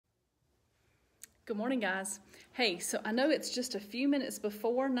Good morning, guys. Hey, so I know it's just a few minutes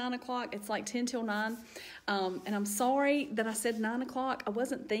before 9 o'clock. It's like 10 till 9. And I'm sorry that I said 9 o'clock. I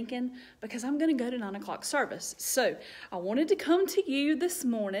wasn't thinking because I'm going to go to 9 o'clock service. So I wanted to come to you this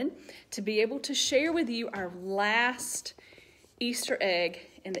morning to be able to share with you our last Easter egg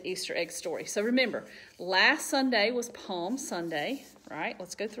in the Easter egg story. So remember, last Sunday was Palm Sunday, right?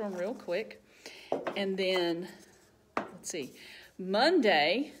 Let's go through them real quick. And then, let's see,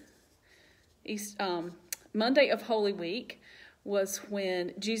 Monday of Holy Week was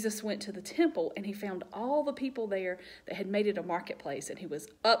when Jesus went to the temple and he found all the people there that had made it a marketplace, and he was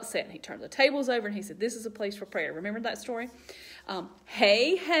upset and he turned the tables over and he said, "This is a place for prayer." Remember that story?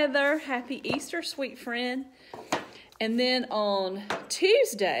 Hey, Heather, happy Easter, sweet friend. And then on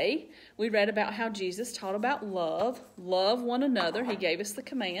Tuesday, we read about how Jesus taught about love one another. He gave us the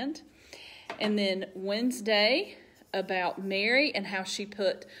command. And then Wednesday, about Mary and how she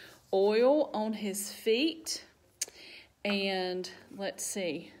put oil on his feet. And let's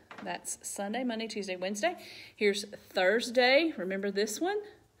see, that's Sunday, Monday, Tuesday, Wednesday. Here's Thursday. Remember this one?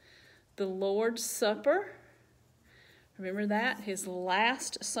 The Lord's Supper. Remember that? His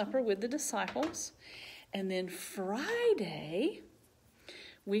last supper with the disciples. And then Friday,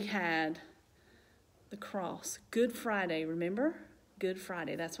 we had the cross. Good Friday, remember? Good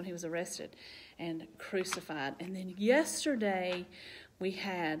Friday. That's when he was arrested and crucified. And then yesterday, we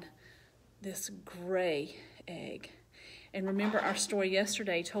had this gray egg. And remember, our story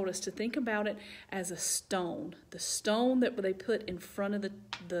yesterday told us to think about it as a stone. The stone that they put in front of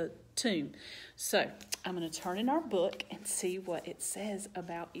the tomb. So, I'm going to turn in our book and see what it says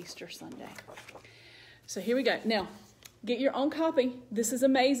about Easter Sunday. So here we go. Now, get your own copy. This is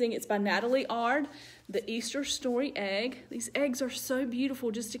amazing. It's by Natalie Ard, The Easter Story Egg. These eggs are so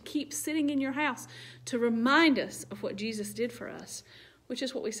beautiful just to keep sitting in your house to remind us of what Jesus did for us, which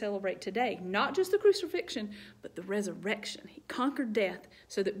is what we celebrate today. Not just the crucifixion, but the resurrection. He conquered death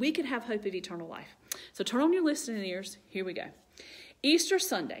so that we could have hope of eternal life. So turn on your listening ears. Here we go. Easter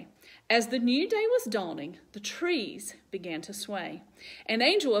Sunday. As the new day was dawning, the trees began to sway. An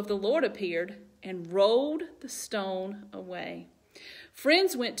angel of the Lord appeared and rolled the stone away.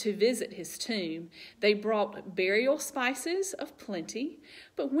 Friends went to visit his tomb. They brought burial spices of plenty,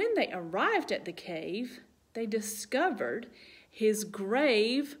 but when they arrived at the cave, they discovered his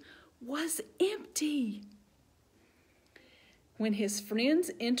grave was empty. When his friends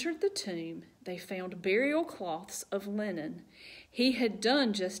entered the tomb, they found burial cloths of linen. He had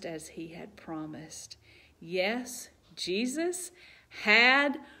done just as he had promised. Yes, Jesus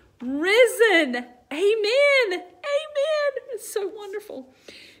had risen. Amen. Amen. It's so wonderful.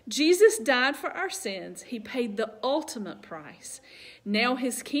 Jesus died for our sins. He paid the ultimate price. Now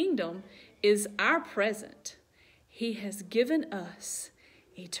his kingdom is our present. He has given us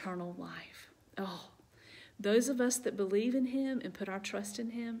eternal life. Oh, those of us that believe in him and put our trust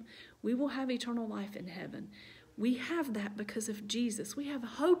in him, we will have eternal life in heaven. We have that because of Jesus. We have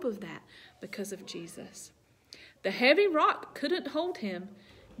hope of that because of Jesus. The heavy rock couldn't hold him.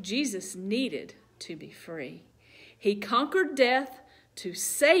 Jesus needed to be free. He conquered death to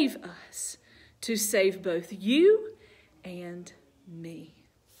save us, to save both you and me.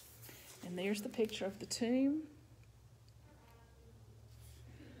 And there's the picture of the tomb.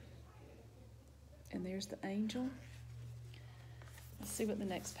 And there's the angel. Let's see what the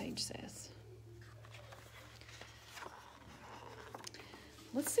next page says.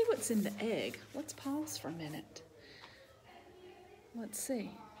 Let's see what's in the egg. Let's pause for a minute. Let's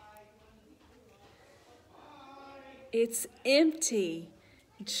see. It's empty,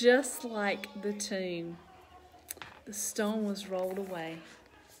 just like the tomb. The stone was rolled away.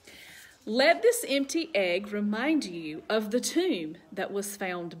 Let this empty egg remind you of the tomb that was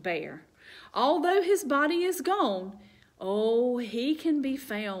found bare. Although his body is gone, oh, he can be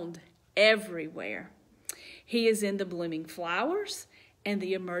found everywhere. He is in the blooming flowers and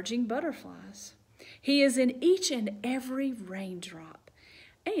the emerging butterflies. He is in each and every raindrop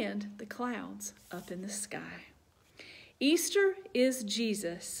and the clouds up in the sky. Easter is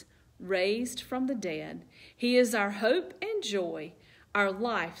Jesus raised from the dead. He is our hope and joy, our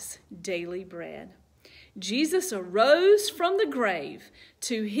life's daily bread. Jesus arose from the grave.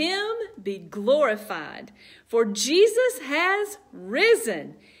 To him be glorified, for Jesus has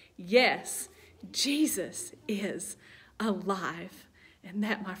risen. Yes, Jesus is alive. And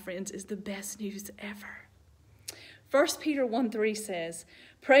that, my friends, is the best news ever. 1 Peter 1:3 says,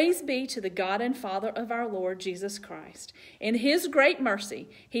 "Praise be to the God and Father of our Lord Jesus Christ. In his great mercy,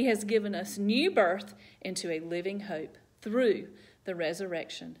 he has given us new birth into a living hope through the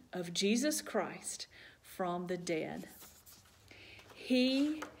resurrection of Jesus Christ from the dead."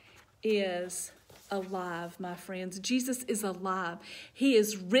 He is alive, my friends. Jesus is alive. He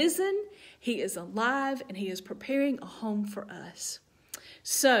is risen, he is alive, and he is preparing a home for us.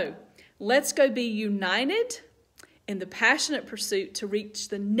 So let's go be united in the passionate pursuit to reach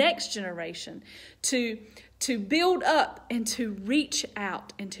the next generation, to build up and to reach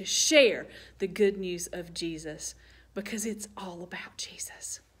out and to share the good news of Jesus, because it's all about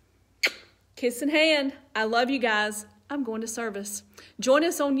Jesus. Kiss in hand. I love you guys. I'm going to service. Join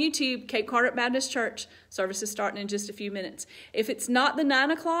us on YouTube, Cape Carteret Baptist Church. Service is starting in just a few minutes. If it's not the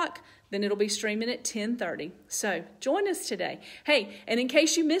 9 o'clock, then it'll be streaming at 10:30. So join us today. Hey, and in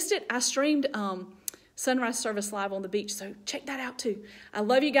case you missed it, I streamed sunrise service live on the beach. So check that out too. I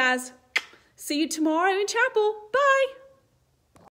love you guys. See you tomorrow in chapel. Bye.